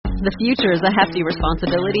The future is a hefty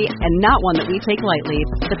responsibility and not one that we take lightly.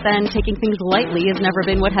 But then taking things lightly has never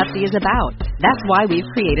been what Hefty is about. That's why we've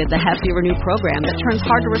created the Hefty Renew program that turns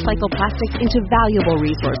hard-to-recycle plastics into valuable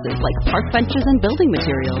resources like park benches and building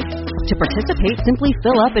materials. To participate, simply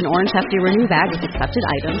fill up an orange Hefty Renew bag with accepted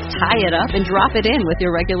items, tie it up, and drop it in with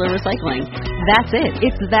your regular recycling. That's it.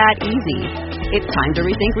 It's that easy. It's time to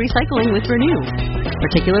rethink recycling with Renew.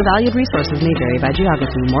 Particular valued resources may vary by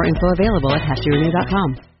geography. More info available at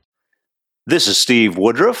heftyrenew.com. This is Steve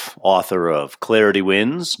Woodruff, author of Clarity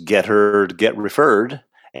Wins, Get Heard, Get Referred,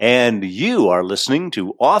 and you are listening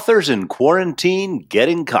to Authors in Quarantine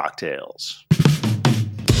Getting Cocktails.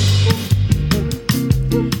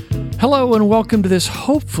 Hello and welcome to this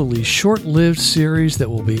hopefully short-lived series that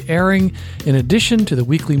will be airing in addition to the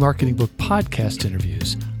weekly Marketing Book podcast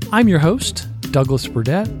interviews. I'm your host, Douglas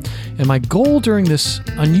Burdett, and my goal during this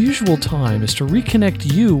unusual time is to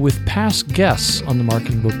reconnect you with past guests on the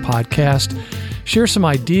Marketing Book podcast, share some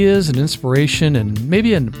ideas and inspiration, and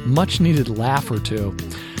maybe a much-needed laugh or two.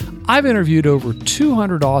 I've interviewed over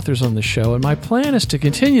 200 authors on the show, and my plan is to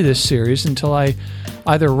continue this series until I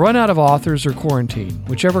either run out of authors or quarantine,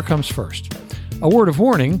 whichever comes first. A word of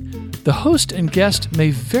warning, the host and guest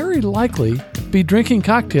may very likely be drinking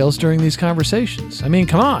cocktails during these conversations. I mean,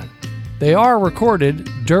 come on. They are recorded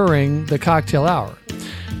during the cocktail hour.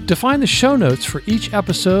 To find the show notes for each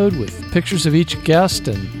episode with pictures of each guest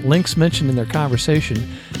and links mentioned in their conversation,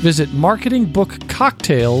 visit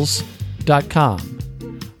marketingbookcocktails.com.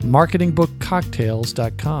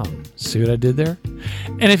 marketingbookcocktails.com. See what I did there?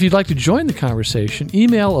 And if you'd like to join the conversation,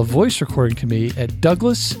 email a voice recording to me at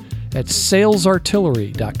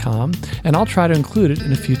douglas@salesartillery.com, and I'll try to include it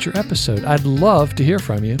in a future episode. I'd love to hear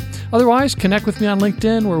from you. Otherwise, connect with me on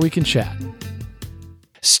LinkedIn where we can chat.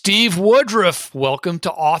 Steve Woodruff, welcome to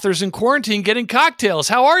Authors in Quarantine Getting Cocktails.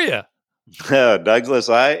 How are you? Douglas,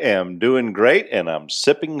 I am doing great, and I'm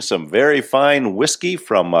sipping some very fine whiskey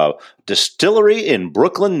from a distillery in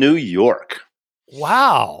Brooklyn, New York.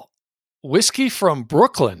 Wow. Whiskey from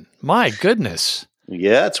Brooklyn. My goodness.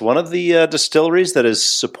 Yeah, it's one of the distilleries that is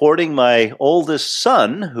supporting my oldest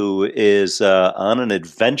son, who is on an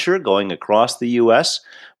adventure going across the U.S.,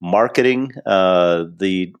 marketing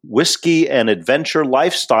the whiskey and adventure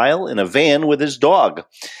lifestyle in a van with his dog.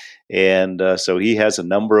 And so he has a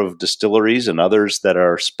number of distilleries and others that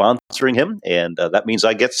are sponsoring him, and that means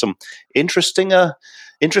I get some interesting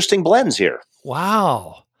blends here.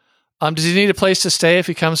 Wow. Does he need a place to stay if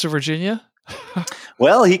he comes to Virginia?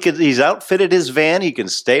 Well, he's outfitted his van. He can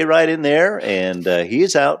stay right in there, and he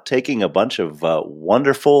is out taking a bunch of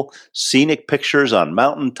wonderful scenic pictures on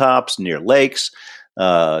mountaintops, near lakes,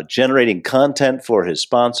 generating content for his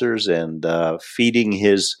sponsors, and feeding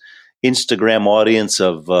his Instagram audience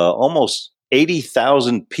of almost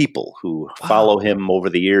 80,000 people who follow him over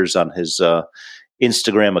the years on his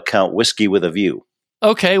Instagram account, Whiskey with a View.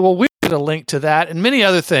 Okay, well, we'll get a link to that and many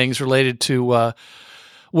other things related to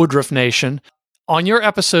Woodruff Nation on your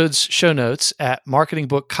episode's show notes at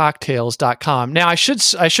marketingbookcocktails.com. Now, I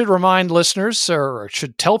should remind listeners, or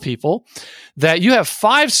should tell people, that you have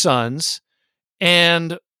 5 sons,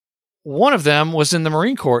 and one of them was in the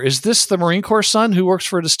Marine Corps. Is this the Marine Corps son who works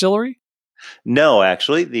for a distillery? No,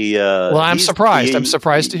 actually, I'm surprised. I'm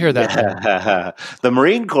surprised to hear that. Yeah. The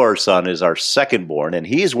Marine Corps son is our second born, and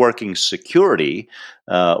he's working security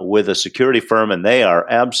with a security firm, and they are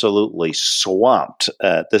absolutely swamped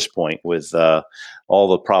at this point with all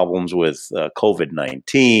the problems with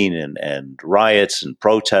COVID-19 and riots and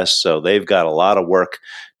protests. So they've got a lot of work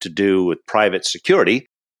to do with private security.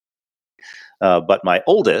 But my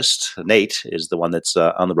oldest, Nate, is the one that's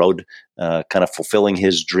on the road kind of fulfilling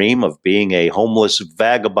his dream of being a homeless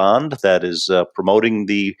vagabond that is promoting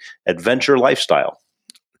the adventure lifestyle.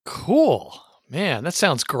 Cool. Man, that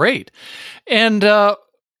sounds great. And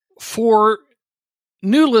for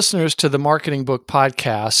new listeners to the Marketing Book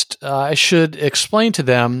podcast, I should explain to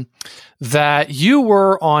them that you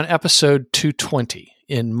were on episode 220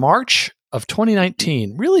 in March of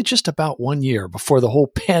 2019, really just about 1 year before the whole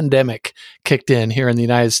pandemic kicked in here in the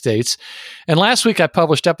United States. And last week I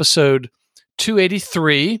published episode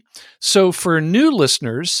 283. So for new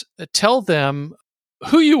listeners, tell them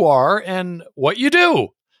who you are and what you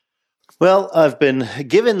do. Well, I've been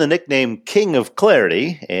given the nickname King of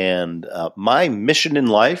Clarity, and my mission in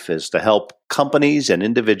life is to help companies and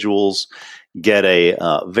individuals get a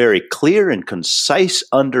very clear and concise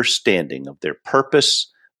understanding of their purpose,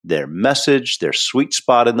 their message, their sweet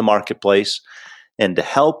spot in the marketplace, and to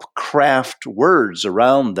help craft words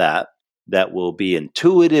around that will be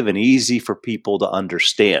intuitive and easy for people to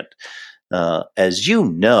understand. As you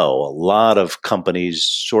know, a lot of companies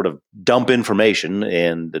sort of dump information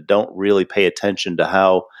and don't really pay attention to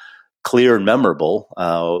how clear and memorable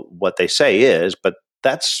what they say is, but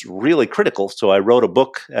that's really critical. So I wrote a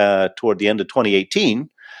book toward the end of 2018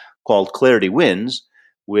 called Clarity Wins,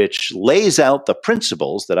 which lays out the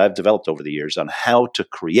principles that I've developed over the years on how to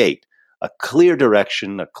create a clear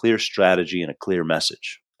direction, a clear strategy, and a clear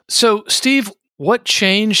message. So, Steve, what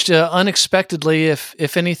changed unexpectedly,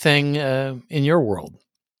 if anything, in your world?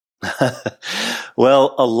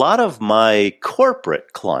 Well, a lot of my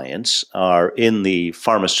corporate clients are in the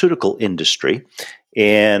pharmaceutical industry.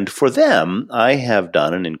 And for them, I have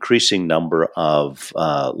done an increasing number of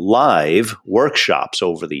live workshops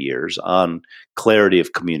over the years on clarity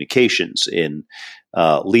of communications in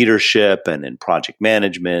leadership and in project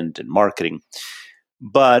management and marketing.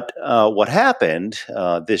 But what happened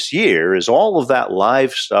this year is all of that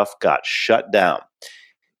live stuff got shut down.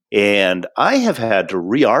 And I have had to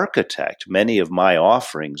re-architect many of my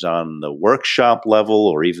offerings on the workshop level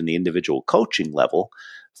or even the individual coaching level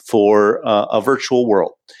for a virtual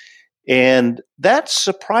world. And that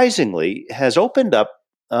surprisingly has opened up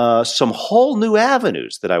some whole new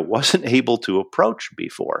avenues that I wasn't able to approach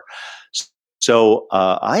before. So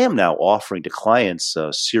I am now offering to clients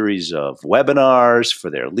a series of webinars for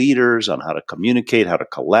their leaders on how to communicate, how to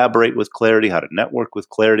collaborate with clarity, how to network with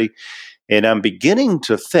clarity. And I'm beginning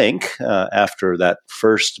to think, after that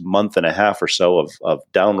first month and a half or so of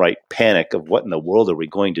downright panic of what in the world are we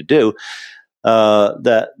going to do,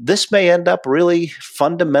 that this may end up really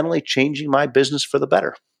fundamentally changing my business for the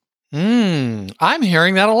better. I'm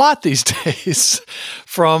hearing that a lot these days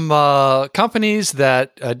from companies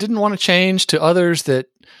that didn't want to change to others that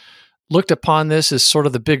looked upon this as sort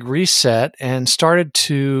of the big reset and started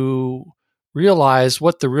to realize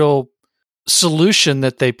what the real solution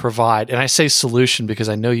that they provide. And I say solution because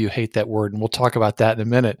I know you hate that word, and we'll talk about that in a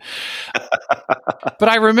minute. But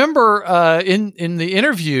I remember in the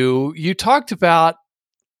interview, you talked about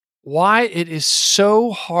why it is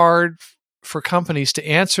so hard for companies to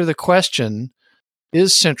answer the question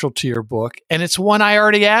is central to your book. And it's one I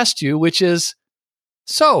already asked you, which is,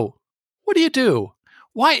 so what do you do?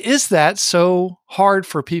 Why is that so hard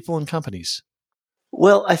for people and companies?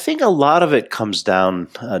 Well, I think a lot of it comes down,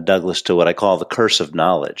 Douglas, to what I call the curse of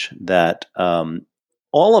knowledge, that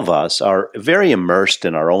all of us are very immersed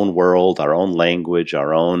in our own world, our own language,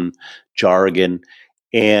 our own jargon.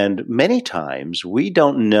 And many times we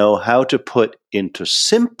don't know how to put into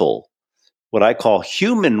simple, what I call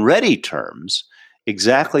human-ready terms,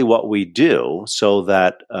 exactly what we do so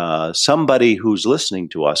that somebody who's listening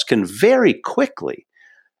to us can very quickly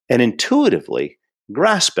and intuitively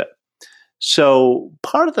grasp it. So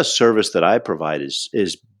part of the service that I provide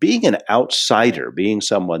is being an outsider, being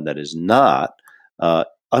someone that is not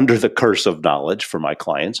under the curse of knowledge for my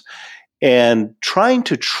clients, and trying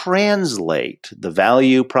to translate the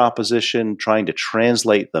value proposition, trying to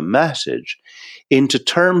translate the message into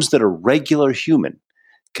terms that a regular human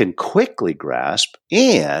can quickly grasp,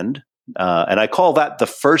 and I call that the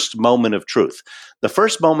first moment of truth. The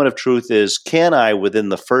first moment of truth is, can I, within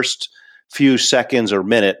the first few seconds or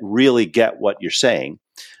minute, really get what you're saying?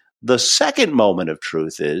 The second moment of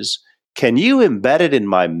truth is, can you embed it in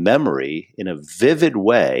my memory in a vivid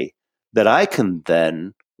way that I can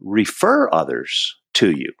then refer others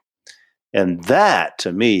to you? And that,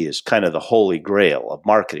 to me, is kind of the holy grail of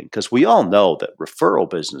marketing, because we all know that referral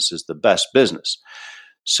business is the best business.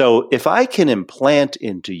 So if I can implant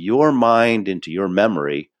into your mind, into your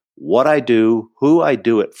memory, what I do, who I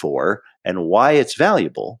do it for, and why it's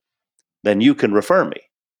valuable, then you can refer me.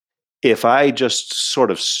 If I just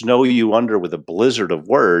sort of snow you under with a blizzard of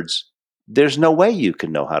words, there's no way you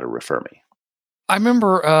can know how to refer me. I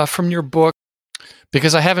remember from your book,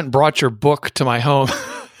 because I haven't brought your book to my home,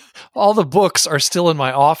 all the books are still in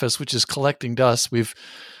my office, which is collecting dust.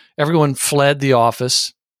 Everyone fled the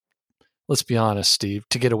office. Let's be honest, Steve,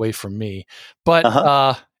 to get away from me. But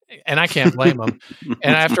and I can't blame them.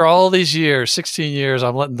 And after all these years, 16 years,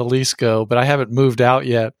 I'm letting the lease go, but I haven't moved out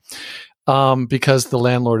yet because the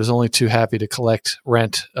landlord is only too happy to collect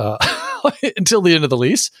rent until the end of the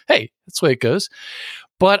lease. Hey, that's the way it goes.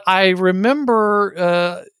 But I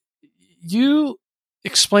remember you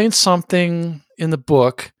explained something in the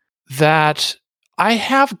book that I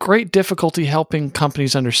have great difficulty helping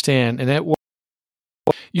companies understand, and it was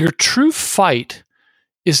your true fight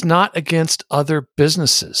is not against other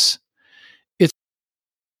businesses. It's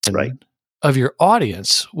right of your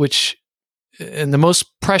audience, which, and the most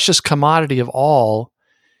precious commodity of all,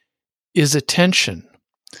 is attention.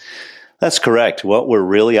 That's correct. What we're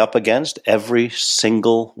really up against, every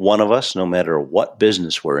single one of us, no matter what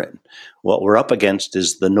business we're in, what we're up against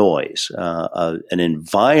is the noise, an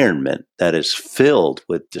environment that is filled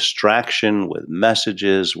with distraction, with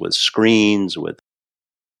messages, with screens, with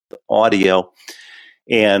audio.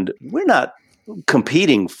 And we're not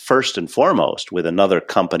competing first and foremost with another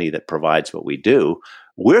company that provides what we do.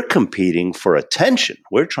 We're competing for attention.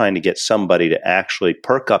 We're trying to get somebody to actually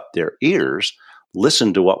perk up their ears,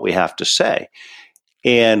 listen to what we have to say.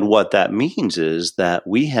 And what that means is that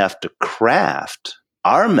we have to craft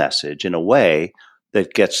our message in a way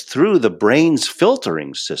that gets through the brain's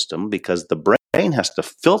filtering system, because the brain has to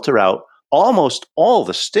filter out almost all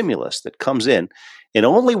the stimulus that comes in. It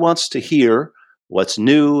only wants to hear what's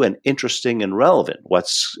new and interesting and relevant,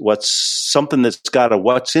 what's something that's got a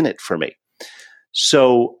what's in it for me.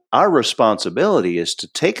 So our responsibility is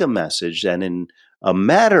to take a message and in a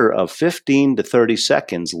matter of 15 to 30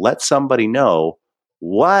 seconds, let somebody know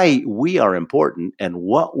why we are important and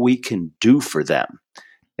what we can do for them.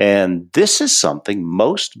 And this is something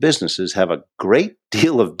most businesses have a great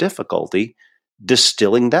deal of difficulty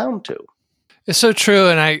distilling down to. It's so true.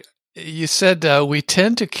 And you said we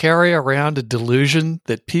tend to carry around a delusion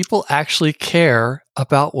that people actually care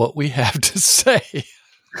about what we have to say.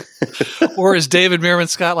 Or as David Meerman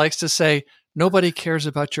Scott likes to say, nobody cares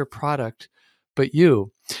about your product but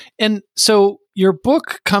you. And so your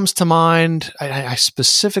book comes to mind. I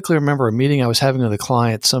specifically remember a meeting I was having with a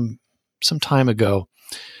client some time ago,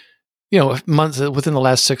 within the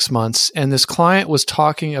last 6 months. And this client was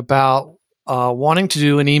talking about wanting to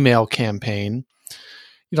do an email campaign,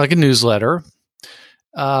 like a newsletter,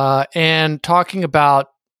 and talking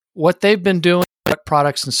about what they've been doing, what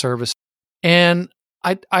products and services. And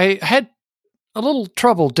I had a little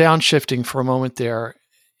trouble downshifting for a moment there.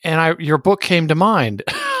 And your book came to mind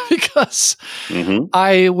because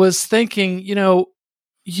I was thinking,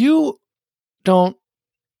 you don't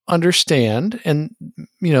understand, and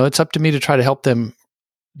it's up to me to try to help them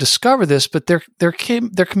discover this. But they're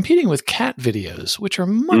competing with cat videos, which are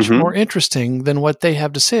much more interesting than what they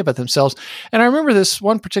have to say about themselves. And I remember this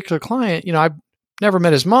one particular client. I've never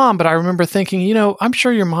met his mom, but I remember thinking, I'm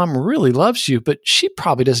sure your mom really loves you, but she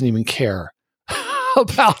probably doesn't even care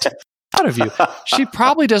about out of you. She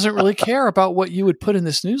probably doesn't really care about what you would put in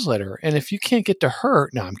this newsletter. And if you can't get to her,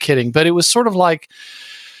 no, I'm kidding. But it was sort of like,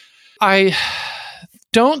 I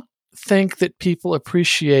don't think that people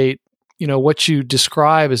appreciate, what you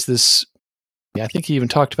describe as this. I think he even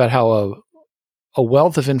talked about how a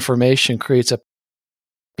wealth of information creates a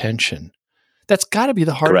pension. That's got to be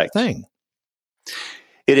the hardest thing.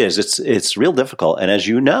 It is. It's real difficult. And as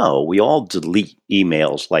you know, we all delete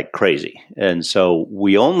emails like crazy. And so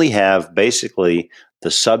we only have basically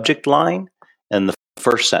the subject line and the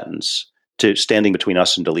first sentence standing between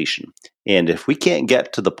us and deletion. And if we can't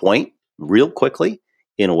get to the point real quickly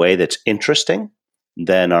in a way that's interesting,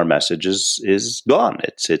 then our message is gone.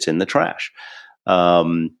 It's in the trash.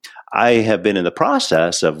 I have been in the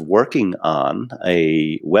process of working on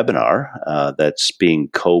a webinar that's being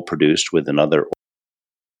co-produced with another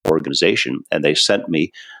organization, and they sent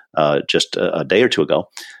me just a day or two ago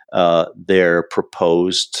their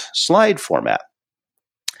proposed slide format.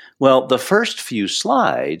 Well, the first few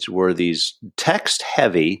slides were these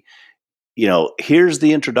text-heavy, here's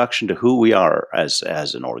the introduction to who we are as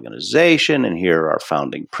an organization, and here are our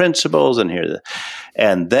founding principles,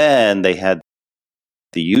 and then they had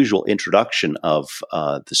the usual introduction of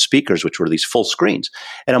the speakers, which were these full screens.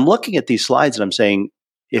 And I'm looking at these slides and I'm saying,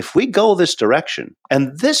 if we go this direction,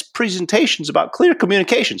 and this presentation is about clear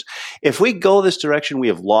communications, if we go this direction, we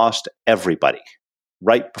have lost everybody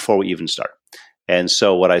right before we even start. And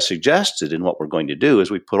so what I suggested and what we're going to do is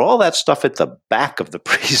we put all that stuff at the back of the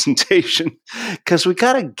presentation, because we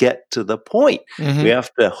got to get to the point. We have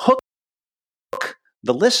to hook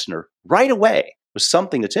the listener right away with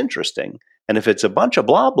something that's interesting. And if it's a bunch of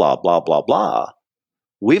blah, blah, blah, blah, blah,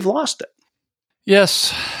 we've lost it.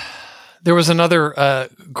 Yes. There was another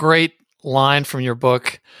great line from your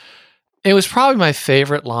book. It was probably my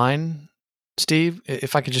favorite line, Steve,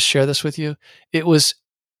 if I could just share this with you. It was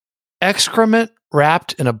excrement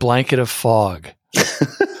wrapped in a blanket of fog.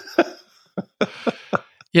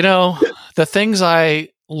 The things I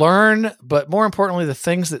learn, but more importantly, the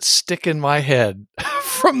things that stick in my head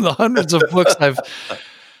from the hundreds of books I've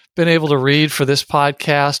been able to read for this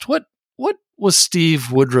podcast. What was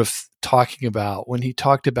Steve Woodruff talking about when he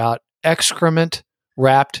talked about excrement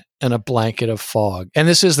wrapped in a blanket of fog? And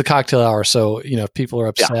this is the cocktail hour, so if people are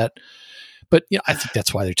upset, but I think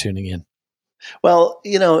that's why they're tuning in. Well,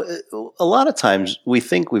 a lot of times we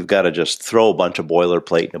think we've got to just throw a bunch of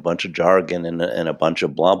boilerplate and a bunch of jargon and a bunch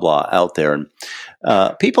of blah, blah out there.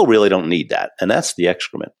 And people really don't need that. And that's the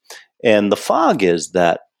excrement. And the fog is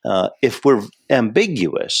that if we're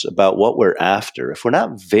ambiguous about what we're after, if we're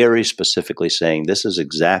not very specifically saying this is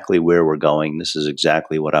exactly where we're going, this is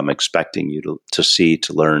exactly what I'm expecting you to see,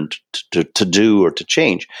 to learn, to do, or to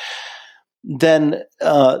change, then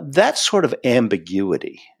that sort of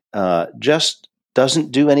ambiguity just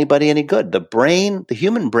doesn't do anybody any good. The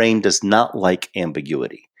human brain does not like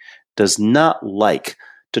ambiguity, does not like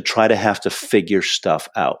to try to have to figure stuff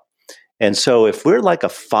out. And so if we're like a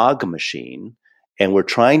fog machine and we're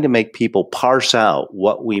trying to make people parse out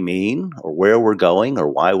what we mean or where we're going or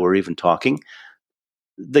why we're even talking,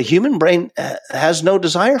 the human brain has no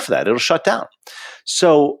desire for that. It'll shut down.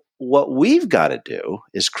 So what we've got to do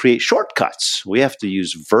is create shortcuts. We have to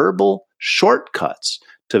use verbal shortcuts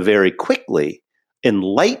to very quickly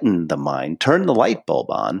enlighten the mind, turn the light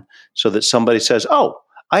bulb on so that somebody says, oh,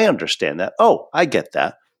 I understand that. Oh, I get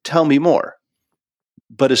that. Tell me more.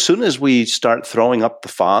 But as soon as we start throwing up the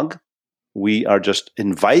fog, we are just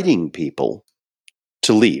inviting people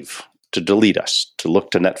to leave, to delete us, to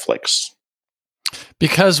look to Netflix.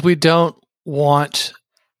 Because we don't want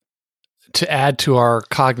to add to our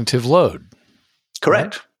cognitive load.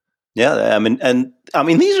 Correct. Right? Yeah, I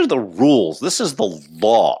mean, these are the rules. This is the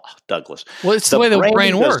law, Douglas. Well, it's the way the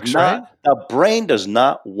brain works, right? The brain does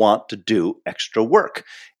not want to do extra work.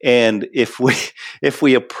 And if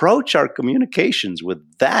we approach our communications with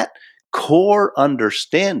that core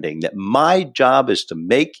understanding that my job is to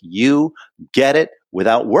make you get it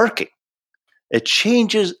without working, it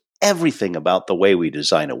changes everything about the way we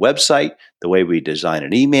design a website, the way we design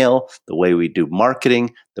an email, the way we do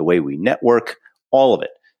marketing, the way we network, all of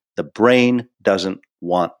it. The brain doesn't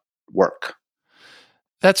want work.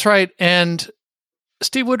 That's right. And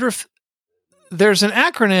Steve Woodruff, there's an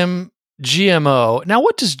acronym GMO. Now,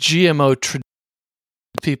 what does GMO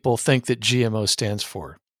people think that GMO stands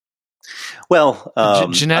for? Well,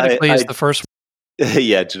 genetically is the first one.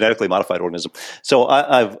 Yeah, genetically modified organism. So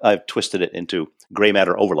I've twisted it into gray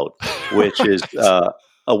matter overload, which is a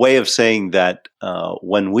way of saying that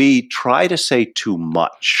when we try to say too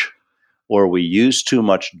much, or we use too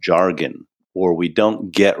much jargon, or we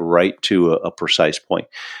don't get right to a precise point,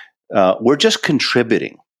 we're just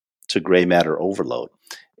contributing to gray matter overload.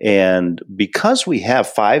 And because we have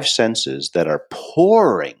 5 senses that are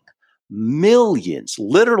pouring millions,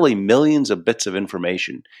 literally millions of bits of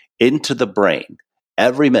information into the brain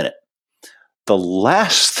every minute, the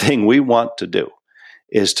last thing we want to do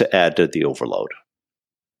is to add to the overload.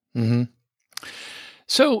 Mm-hmm.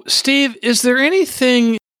 So, Steve, is there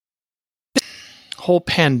anything whole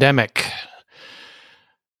pandemic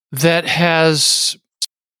that has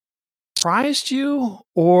surprised you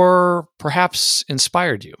or perhaps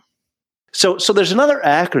inspired you? So there's another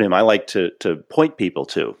acronym I like to point people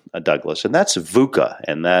to, Douglas, and that's VUCA,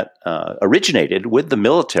 and that originated with the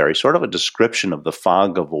military, sort of a description of the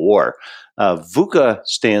fog of war. VUCA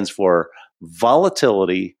stands for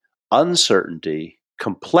volatility, uncertainty,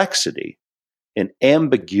 complexity, and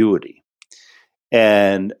ambiguity.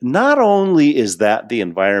 And not only is that the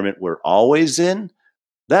environment we're always in,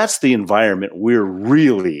 that's the environment we're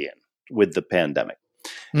really in with the pandemic.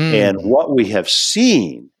 And what we have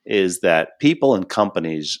seen is that people and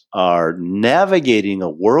companies are navigating a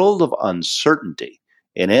world of uncertainty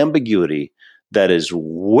and ambiguity that is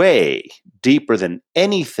way deeper than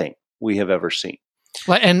anything we have ever seen.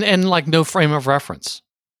 And like no frame of reference.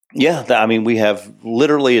 Yeah, I mean, we have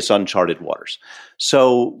literally, it's uncharted waters.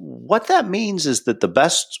 So what that means is that the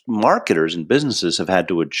best marketers and businesses have had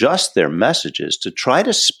to adjust their messages to try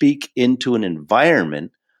to speak into an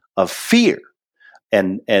environment of fear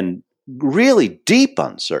and really deep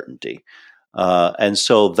uncertainty. And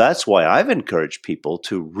so that's why I've encouraged people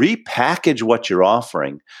to repackage what you're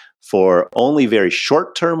offering for only very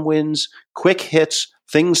short-term wins, quick hits,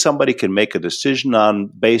 things somebody can make a decision on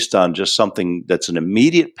based on just something that's an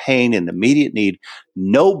immediate pain and immediate need.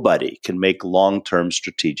 Nobody can make long-term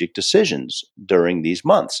strategic decisions during these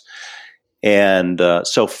months. And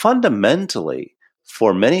so fundamentally,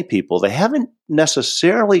 for many people, they haven't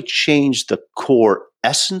necessarily changed the core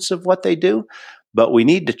essence of what they do, but we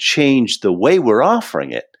need to change the way we're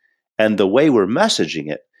offering it and the way we're messaging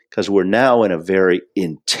it, because we're now in a very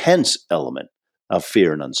intense element of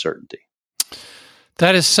fear and uncertainty.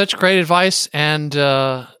 That is such great advice, and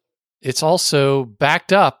it's also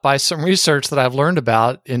backed up by some research that I've learned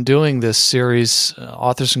about in doing this series,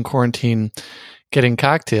 Authors in Quarantine Getting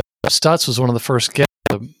Cocktails. Stutz was one of the first guests,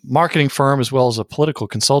 a marketing firm as well as a political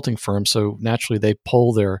consulting firm, so naturally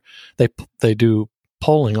they do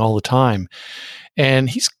polling all the time. And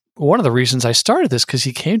he's one of the reasons I started this, because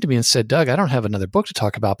he came to me and said, Doug, I don't have another book to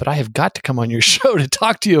talk about, but I have got to come on your show to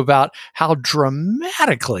talk to you about how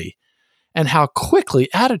dramatically and how quickly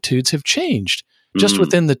attitudes have changed just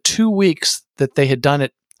within the 2 weeks that they had done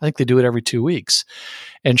it. I think they do it every 2 weeks.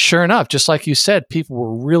 And sure enough, just like you said, people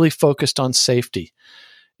were really focused on safety.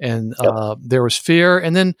 And there was fear.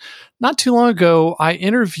 And then not too long ago, I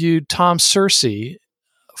interviewed Tom Searcy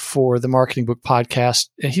for the Marketing Book Podcast.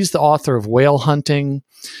 And he's the author of Whale Hunting,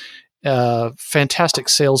 fantastic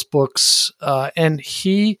sales books. And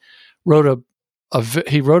he wrote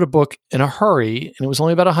a book in a hurry, and it was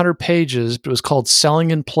only about 100 pages, but it was called Selling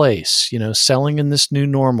in Place, selling in this new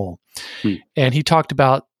normal. And he talked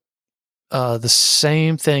about the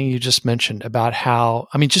same thing you just mentioned about how,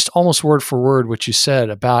 just almost word for word what you said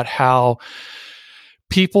about how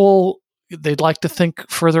people, they'd like to think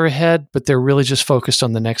further ahead, but they're really just focused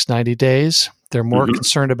on the next 90 days. They're more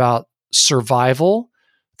concerned about survival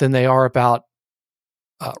than they are about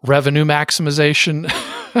revenue maximization.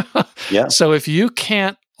 Yeah. So if you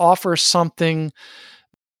can't offer something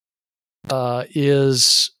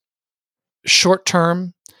is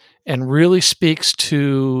short-term and really speaks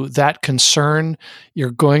to that concern,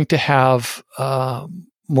 you're going to have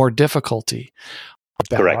more difficulty.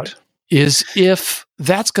 Correct. Is if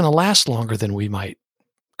that's going to last longer than we might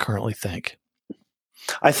currently think.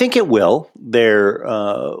 I think it will.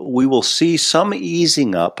 We will see some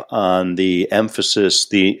easing up on the emphasis.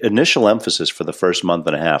 The initial emphasis for the first month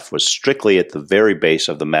and a half was strictly at the very base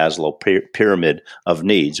of the Maslow pyramid of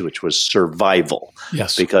needs, which was survival.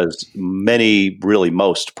 Yes. Because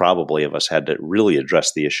most probably of us had to really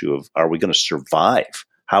address the issue of, are we going to survive?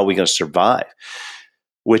 How are we going to survive?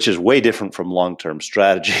 Which is way different from long-term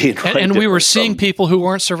strategy. And we were seeing people who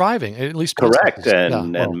weren't surviving, at least. Correct.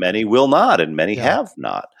 And many will not, and many have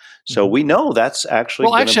not. So we know that's actually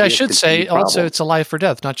Well, actually, I should say also it's a life or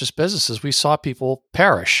death, not just businesses. We saw people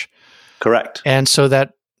perish. Correct. And so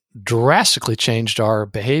that drastically changed our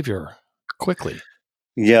behavior quickly.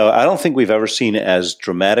 Yeah, I don't think we've ever seen as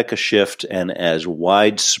dramatic a shift and as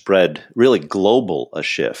widespread, really global a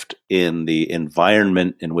shift in the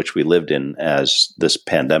environment in which we lived in as this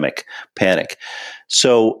pandemic panic.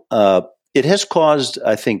 So it has caused,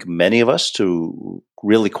 I think, many of us to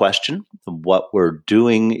really question what we're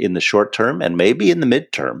doing in the short term and maybe in the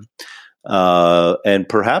midterm, and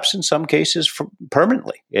perhaps in some cases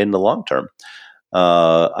permanently in the long term.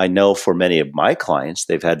 I know for many of my clients,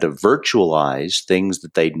 they've had to virtualize things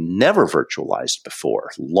that they'd never virtualized before.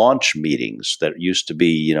 Launch meetings that used to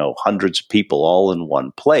be, hundreds of people all in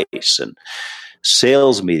one place, and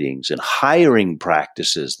sales meetings and hiring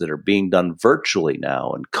practices that are being done virtually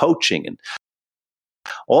now, and coaching and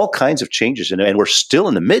all kinds of changes. And we're still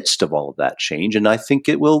in the midst of all of that change. And I think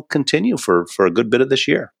it will continue for a good bit of this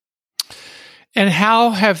year. And how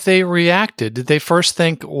have they reacted? Did they first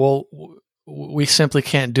think, well, we simply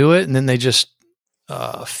can't do it, and then they just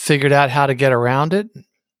figured out how to get around it?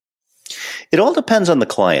 It all depends on the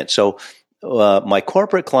client. So my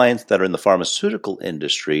corporate clients that are in the pharmaceutical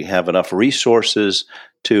industry have enough resources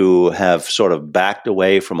to have sort of backed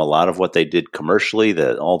away from a lot of what they did commercially.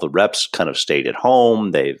 All the reps kind of stayed at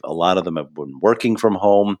home. A lot of them have been working from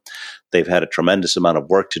home. They've had a tremendous amount of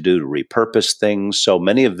work to do to repurpose things. So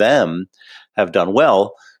many of them have done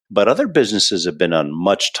well. But other businesses have been on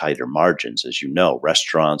much tighter margins, as you know,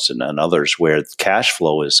 restaurants and others where cash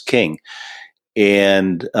flow is king.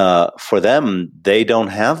 And for them, they don't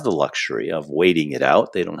have the luxury of waiting it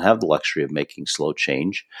out. They don't have the luxury of making slow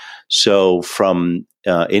change. So from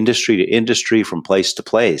industry to industry, from place to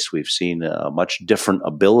place, we've seen a much different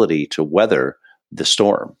ability to weather the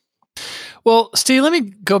storm. Well, Steve, let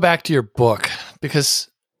me go back to your book, because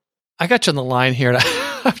I got you on the line here, and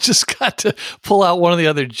I've just got to pull out one of the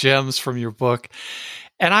other gems from your book.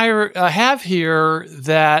 And I have here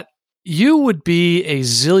that you would be a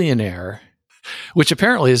zillionaire, which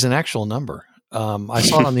apparently is an actual number. I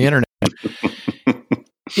saw it on the internet.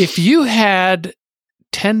 If you had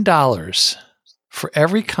 $10 for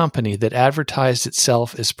every company that advertised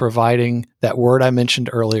itself as providing that word I mentioned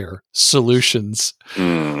earlier, solutions,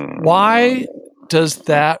 why does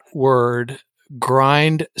that word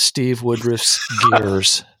grind Steve Woodruff's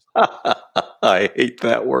gears? I hate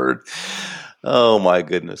that word. Oh my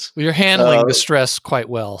goodness. Well, you're handling the stress quite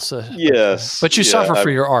well. So yes, but you suffer for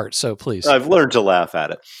your art. So please. I've learned to laugh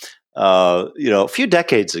at it. A few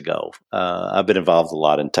decades ago, I've been involved a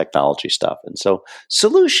lot in technology stuff. And so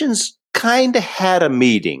solutions kind of had a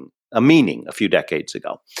meaning a few decades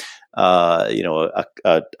ago.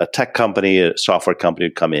 A tech company, a software company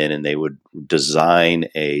would come in and they would design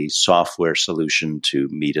a software solution to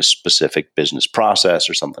meet a specific business process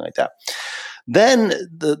or something like that. Then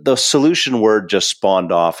the solution word just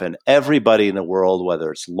spawned off, and everybody in the world,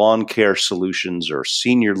 whether it's lawn care solutions or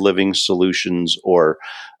senior living solutions or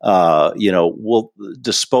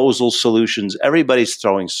disposal solutions, everybody's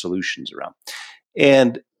throwing solutions around.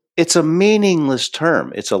 And it's a meaningless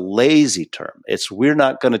term. It's a lazy term. We're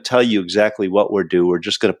not going to tell you exactly what we're doing. We're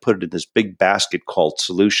just going to put it in this big basket called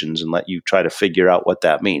solutions and let you try to figure out what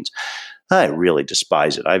that means. I really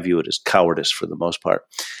despise it. I view it as cowardice for the most part.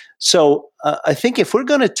 So I think if we're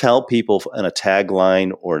going to tell people in a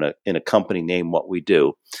tagline or in a company name what we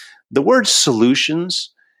do, the word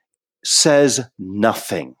solutions says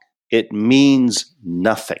nothing. It means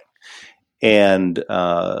nothing. And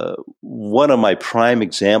one of my prime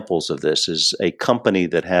examples of this is a company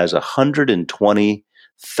that has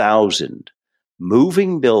 120,000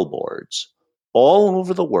 moving billboards all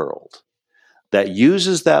over the world that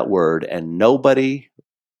uses that word, and nobody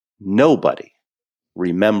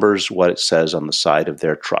remembers what it says on the side of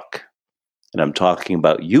their truck. And I'm talking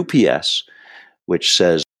about UPS, which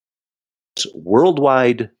says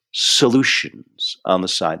worldwide solutions on the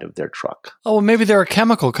side of their truck. Oh, well, maybe they're a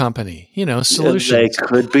chemical company, solutions. They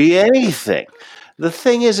could be anything. The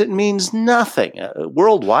thing is, it means nothing.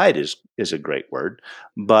 Worldwide is a great word,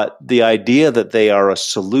 but the idea that they are a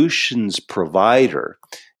solutions provider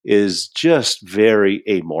is just very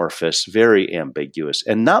amorphous, very ambiguous,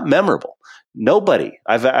 and not memorable. Nobody.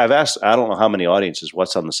 I've asked, I don't know how many audiences,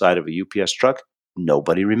 what's on the side of a UPS truck?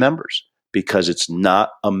 Nobody remembers because it's not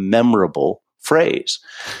a memorable phrase.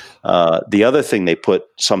 The other thing they put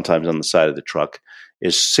sometimes on the side of the truck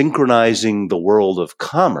is synchronizing the world of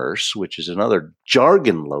commerce, which is another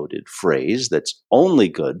jargon-loaded phrase that's only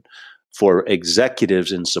good for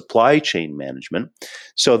executives in supply chain management.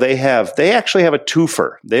 So they actually have a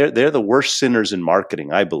twofer. They're the worst sinners in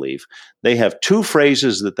marketing, I believe. They have two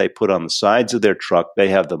phrases that they put on the sides of their truck. They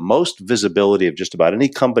have the most visibility of just about any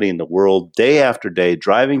company in the world, day after day,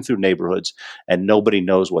 driving through neighborhoods, and nobody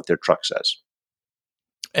knows what their truck says.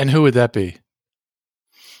 And who would that be?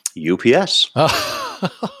 UPS. Oh,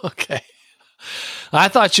 okay. I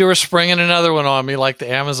thought you were springing another one on me, like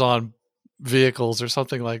the Amazon vehicles or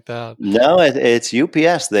something like that. No, it's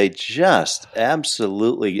UPS. They just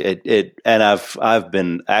absolutely it. And I've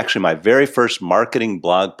been actually, my very first marketing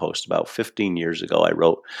blog post about 15 years ago, I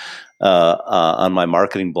wrote on my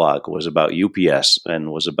marketing blog was about UPS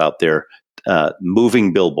and was about their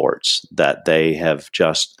moving billboards that they have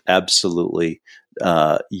just absolutely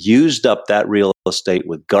used up that real estate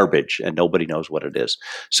with garbage, and nobody knows what it is.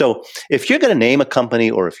 So if you're going to name a company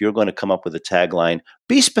or if you're going to come up with a tagline,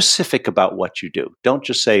 be specific about what you do. Don't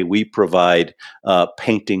just say we provide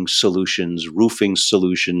painting solutions, roofing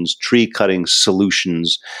solutions, tree cutting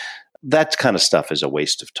solutions. That kind of stuff is a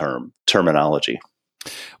waste of terminology.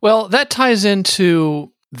 Well, that ties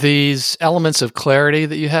into these elements of clarity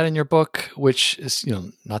that you had in your book, which is,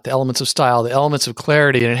 not the elements of style, the elements of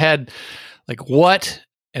clarity. And it had like what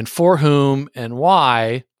and for whom and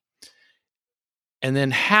why, and then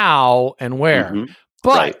how and where. Mm-hmm.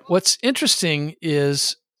 But right. What's interesting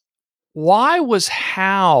is, why was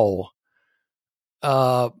how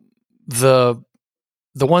the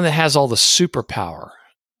one that has all the superpower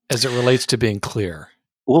as it relates to being clear?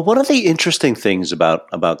 Well, one of the interesting things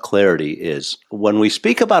about clarity is when we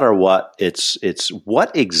speak about our what, it's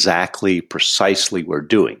what exactly precisely we're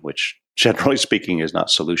doing, which generally speaking is not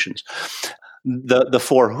solutions. The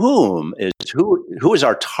for whom is who is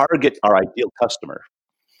our target, our ideal customer.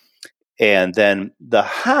 And then the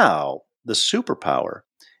how, the superpower,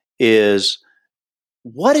 is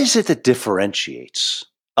what is it that differentiates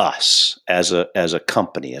us as a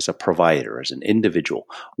company, as a provider, as an individual?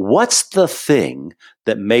 What's the thing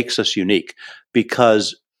that makes us unique?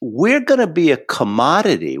 Because we're going to be a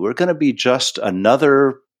commodity. We're going to be just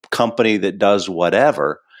another company that does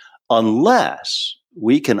whatever, unless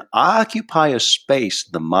we can occupy a space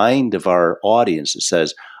in the mind of our audience that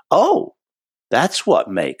says, oh, that's what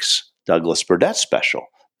makes Douglas Burdett special.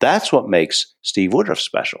 That's what makes Steve Woodruff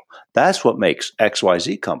special. That's what makes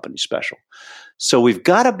XYZ company special. So we've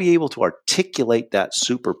got to be able to articulate that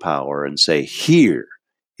superpower and say, here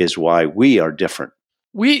is why we are different.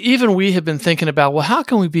 We have been thinking about, well, how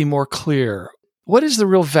can we be more clear? What is the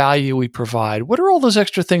real value we provide? What are all those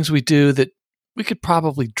extra things we do that we could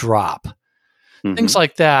probably drop? Mm-hmm. Things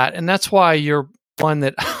like that. And that's why you're one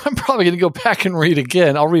that I'm probably going to go back and read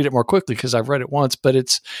again. I'll read it more quickly because I've read it once, but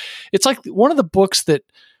it's like one of the books that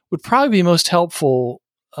would probably be most helpful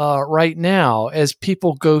right now as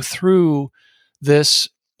people go through this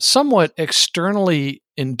somewhat externally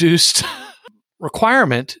induced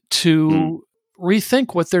requirement to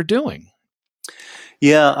rethink what they're doing.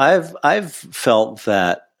 Yeah, I've felt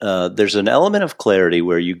that there's an element of clarity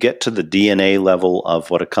where you get to the DNA level of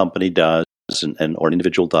what a company does or an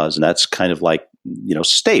individual does, and that's kind of like,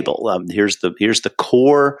 stable. Here's the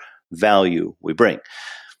core value we bring.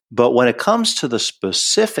 But when it comes to the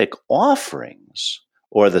specific offerings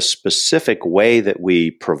or the specific way that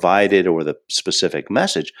we provide it or the specific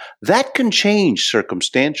message, that can change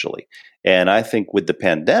circumstantially. And I think with the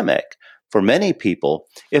pandemic, for many people,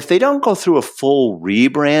 if they don't go through a full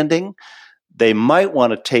rebranding, they might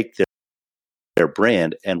want to take their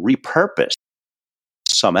brand and repurpose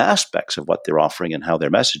some aspects of what they're offering and how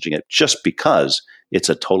they're messaging it, just because it's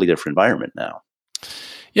a totally different environment now.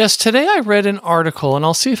 Yes, today I read an article, and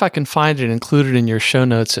I'll see if I can find it and include it in your show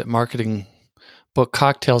notes at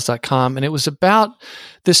marketingbookcocktails.com. And it was about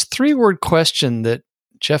this 3-word question that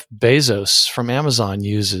Jeff Bezos from Amazon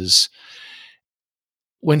uses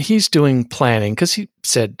when he's doing planning, because he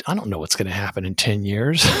said, I don't know what's going to happen in 10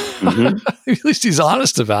 years. Mm-hmm. At least he's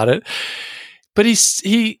honest about it. But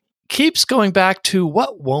he keeps going back to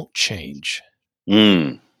what won't change.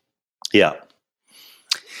 Yeah.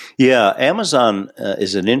 Yeah, Amazon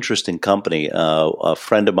is an interesting company. A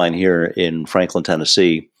friend of mine here in Franklin,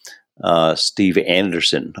 Tennessee, Steve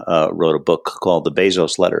Anderson, wrote a book called The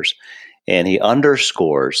Bezos Letters. And he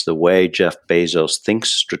underscores the way Jeff Bezos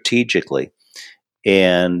thinks strategically.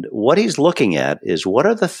 And what he's looking at is what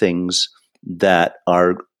are the things that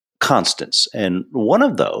are constants. And one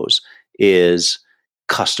of those is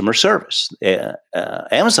customer service.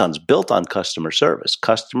 Amazon's built on customer service.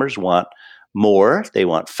 Customers want more, they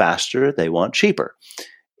want faster, they want cheaper.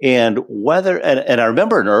 And I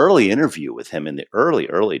remember an early interview with him in the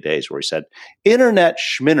early days where he said, internet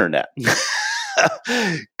schminternet,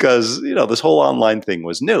 because, this whole online thing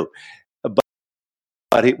was new. But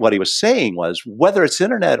what he was saying was, whether it's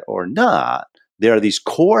internet or not, there are these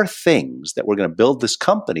core things that we're going to build this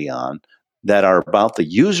company on that are about the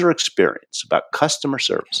user experience, about customer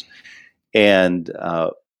service. And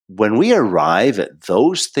when we arrive at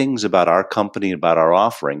those things about our company, about our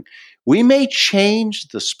offering, we may change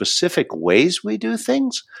the specific ways we do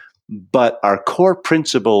things, but our core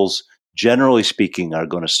principles, generally speaking, are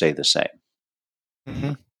going to stay the same.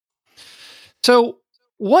 Mm-hmm. So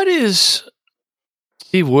what is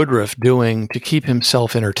Steve Woodruff doing to keep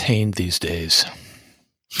himself entertained these days?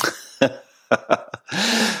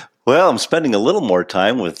 Well, I'm spending a little more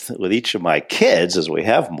time with each of my kids as we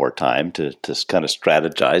have more time to kind of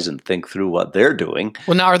strategize and think through what they're doing.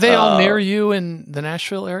 Well, now, are they all near you in the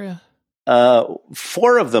Nashville area?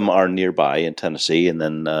 4 of them are nearby in Tennessee, and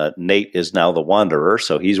then Nate is now the wanderer,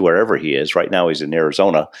 so he's wherever he is. Right now he's in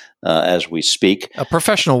Arizona as we speak. A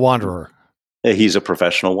professional wanderer. He's a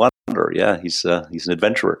professional wanderer. Yeah, he's an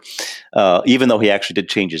adventurer. Even though he actually did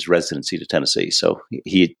change his residency to Tennessee, so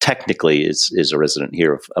he technically is a resident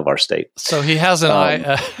here of our state. So he has an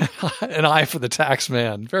eye for the tax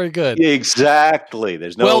man. Very good. Exactly.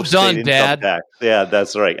 There's no well done, Dad. Tax. Yeah,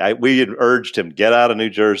 that's right. We had urged him, get out of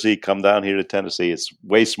New Jersey, come down here to Tennessee. It's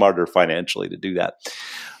way smarter financially to do that.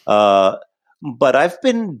 But I've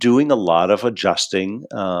been doing a lot of adjusting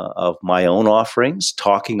of my own offerings,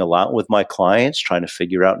 talking a lot with my clients, trying to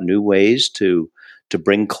figure out new ways to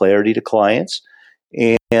bring clarity to clients.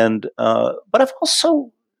 And but I've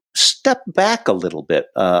also stepped back a little bit.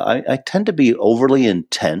 I tend to be overly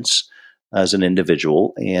intense as an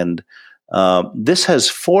individual, and this has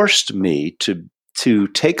forced me to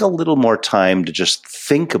take a little more time to just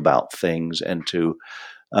think about things and to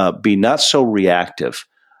be not so reactive.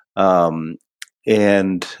 So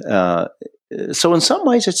in some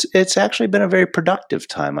ways, it's actually been a very productive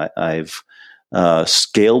time. I've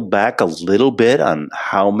scaled back a little bit on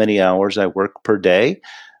how many hours I work per day.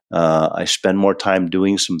 I spend more time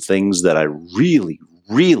doing some things that I really,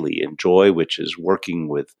 really enjoy, which is working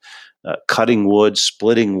with cutting wood,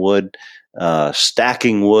 splitting wood,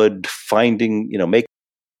 stacking wood, finding,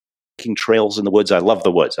 making trails in the woods. I love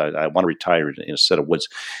the woods. I want to retire in a set of woods.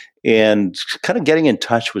 And kind of getting in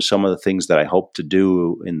touch with some of the things that I hope to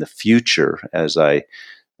do in the future as I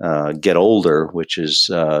get older, which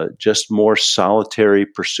is just more solitary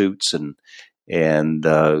pursuits and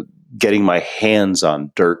getting my hands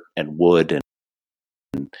on dirt and wood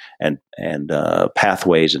and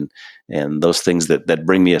pathways and those things that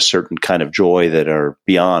bring me a certain kind of joy that are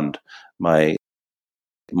beyond my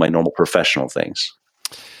normal professional things.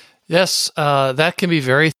 Yes, that can be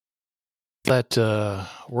very. That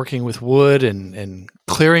working with wood and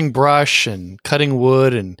clearing brush and cutting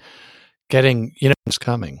wood and getting, it's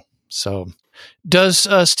coming. So Does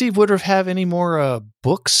Steve Woodruff have any more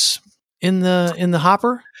books in the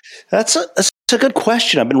hopper? That's a good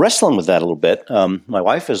question. I've been wrestling with that a little bit. My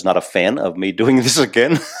wife is not a fan of me doing this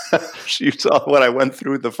again. She saw what I went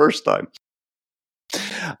through the first time.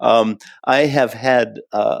 I have had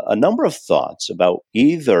a number of thoughts about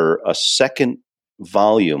either a second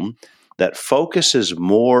volume that focuses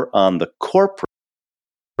more on the corporate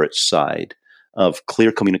side of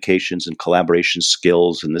clear communications and collaboration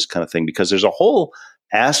skills and this kind of thing, because there's a whole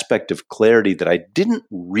aspect of clarity that I didn't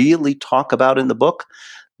really talk about in the book.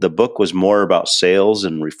 The book was more about sales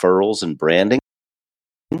and referrals and branding.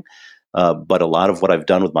 But a lot of what I've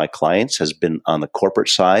done with my clients has been on the corporate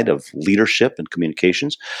side of leadership and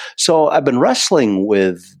communications. So I've been wrestling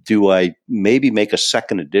with, do I maybe make a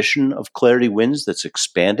second edition of Clarity Wins that's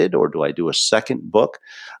expanded, or do I do a second book?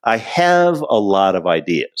 I have a lot of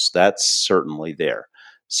ideas. That's certainly there.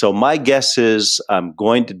 So my guess is I'm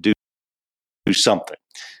going to do something.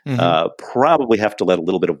 Mm-hmm. Probably have to let a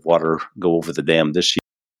little bit of water go over the dam this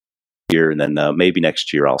year, and then maybe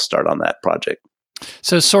next year I'll start on that project.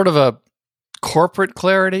 So it's sort of a corporate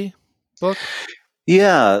clarity book?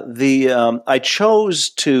 Yeah, I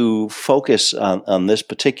chose to focus on this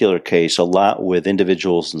particular case a lot with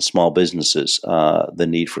individuals and small businesses, the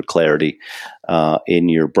need for clarity in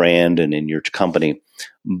your brand and in your company.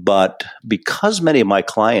 But because many of my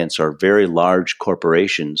clients are very large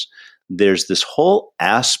corporations, there's this whole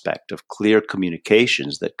aspect of clear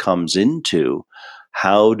communications that comes into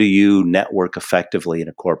how do you network effectively in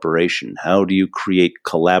a corporation? How do you create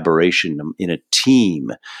collaboration in a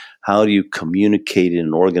team? How do you communicate in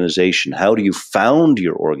an organization? How do you found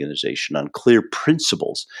your organization on clear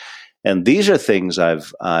principles? And these are things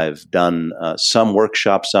I've done some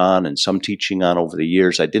workshops on and some teaching on over the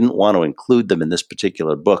years. I didn't want to include them in this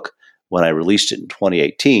particular book when I released it in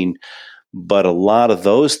 2018, but a lot of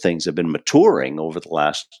those things have been maturing over the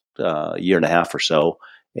last year and a half or so.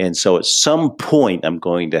 And so at some point, I'm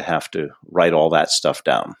going to have to write all that stuff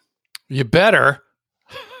down. You better.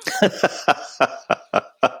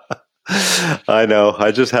 I know.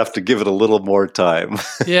 I just have to give it a little more time.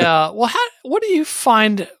 Yeah. Well, what do you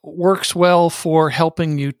find works well for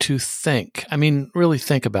helping you to think? I mean, really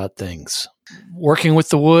think about things. Working with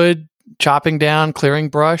the wood, chopping down, clearing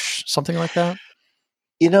brush, something like that?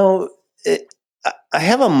 You know, I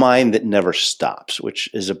have a mind that never stops, which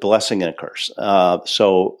is a blessing and a curse.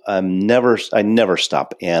 So I never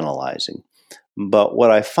stop analyzing. But what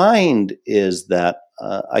I find is that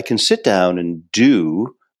I can sit down and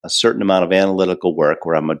do a certain amount of analytical work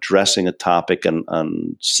where I'm addressing a topic and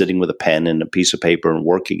I'm sitting with a pen and a piece of paper and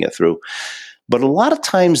working it through. But a lot of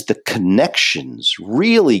times the connections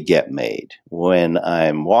really get made when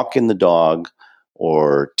I'm walking the dog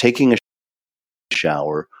or taking a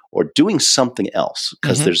shower or doing something else,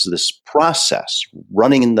 because there's this process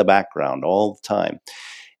running in the background all the time.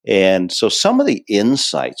 And so some of the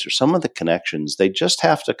insights or some of the connections, they just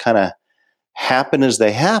have to kind of happen as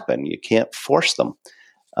they happen. You can't force them.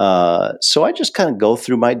 So I just kind of go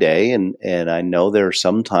through my day, and I know there are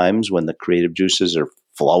some times when the creative juices are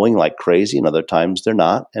flowing like crazy, and other times they're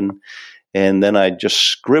not. And then I just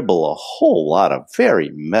scribble a whole lot of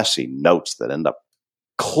very messy notes that end up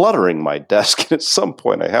cluttering my desk. And at some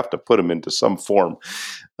point I have to put them into some form.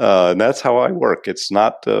 And that's how I work. It's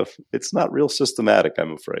not real systematic,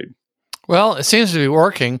 I'm afraid. Well, it seems to be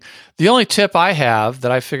working. The only tip I have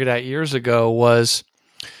that I figured out years ago was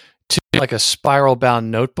to like a spiral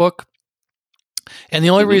bound notebook. And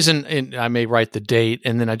the only reason, and I may write the date,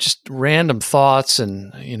 and then I just random thoughts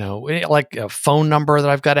and, like a phone number that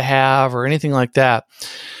I've got to have or anything like that.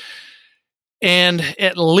 And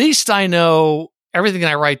at least I know everything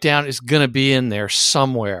I write down is going to be in there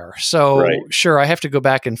somewhere. So Sure, I have to go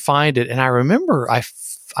back and find it. And I remember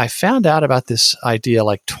I found out about this idea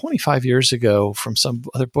like 25 years ago from some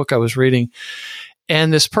other book I was reading.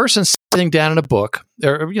 And this person sitting down in a book,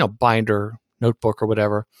 or binder, notebook or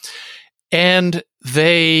whatever, and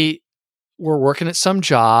they were working at some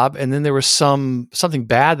job, and then there was something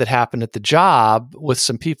bad that happened at the job with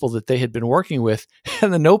some people that they had been working with,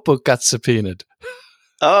 and the notebook got subpoenaed.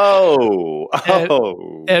 And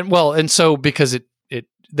so because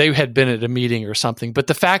they had been at a meeting or something, but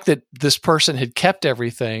the fact that this person had kept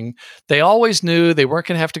everything, they always knew they weren't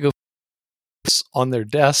going to have to go on their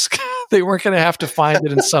desk. They weren't going to have to find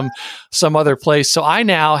it in some other place. So I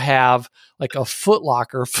now have like a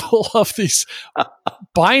footlocker full of these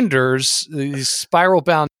binders, these spiral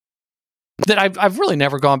bound that I've really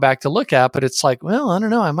never gone back to look at, but it's like, well, I don't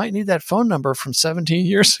know. I might need that phone number from 17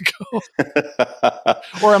 years ago.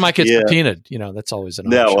 Or I might get subpoenaed. That's always an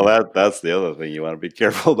option. Yeah, well, that's the other thing you want to be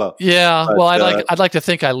careful about. Yeah, but, well, I'd like to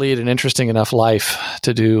think I lead an interesting enough life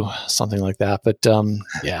to do something like that. But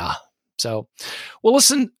yeah. So, well,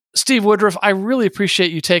 listen, Steve Woodruff, I really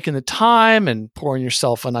appreciate you taking the time and pouring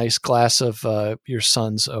yourself a nice glass of your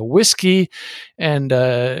son's whiskey and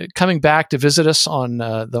coming back to visit us on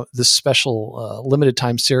this special limited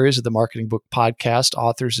time series of the Marketing Book Podcast,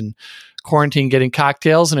 Authors in Quarantine Getting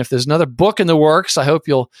Cocktails. And if there's another book in the works, I hope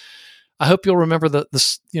you'll remember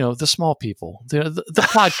the small people, the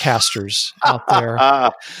podcasters out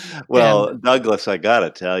there. Well, Douglas, I got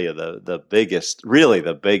to tell you, the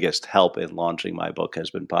biggest help in launching my book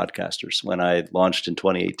has been podcasters. When I launched in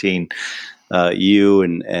 2018, you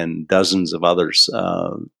and dozens of others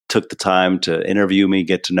took the time to interview me,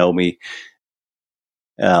 get to know me,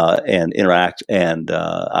 and interact. And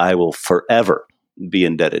I will forever be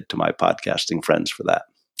indebted to my podcasting friends for that.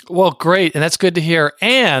 Well, great. And that's good to hear.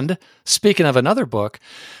 And speaking of another book,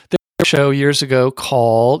 there was a show years ago.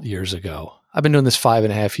 I've been doing this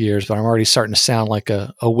 5.5 years, but I'm already starting to sound like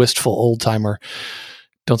a wistful old timer.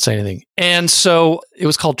 Don't say anything. And so it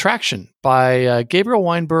was called Traction by Gabriel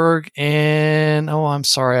Weinberg. And, I'm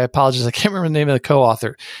sorry, I apologize. I can't remember the name of the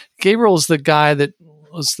co-author. Gabriel is the guy that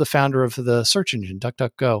was the founder of the search engine,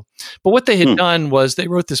 DuckDuckGo. But what they had done was they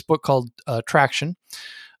wrote this book called Traction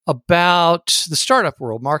about the startup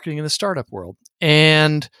world, marketing in the startup world.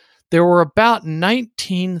 And there were about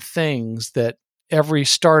 19 things that every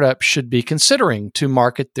startup should be considering to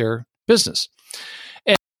market their business.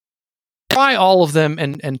 And try all of them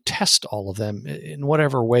and test all of them in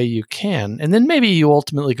whatever way you can. And then maybe you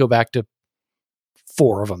ultimately go back to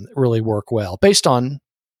 4 of them that really work well based on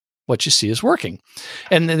what you see is working.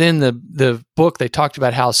 And then in the book, they talked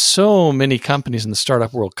about how so many companies in the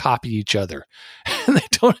startup world copy each other. And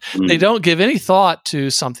they don't give any thought to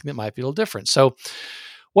something that might be a little different. So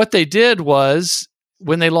what they did was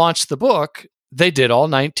when they launched the book, they did all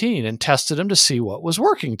 19 and tested them to see what was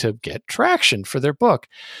working to get traction for their book.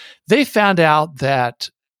 They found out that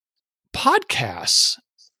podcasts,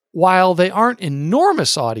 while they aren't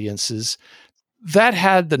enormous audiences, that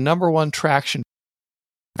had the number one traction.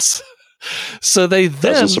 So they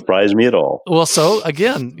then doesn't surprise me at all. Well, so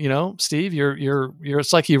again, Steve, you're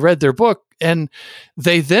it's like you read their book, and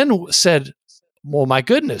they then said, well, my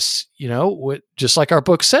goodness, just like our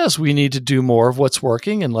book says, we need to do more of what's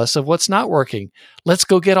working and less of what's not working. Let's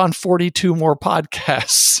go get on 42 more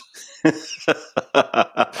podcasts.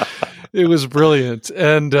 It was brilliant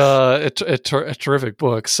and a terrific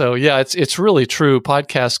book. So yeah, it's really true.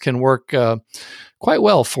 Podcasts can work quite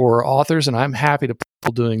well for authors, and I'm happy to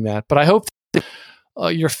people doing that. But I hope that,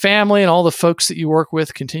 your family and all the folks that you work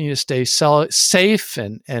with continue to stay safe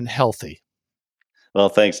and healthy. Well,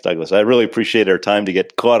 thanks, Douglas. I really appreciate our time to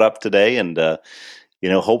get caught up today, and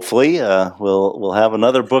hopefully we'll have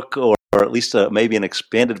another book or at least maybe an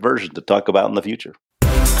expanded version to talk about in the future.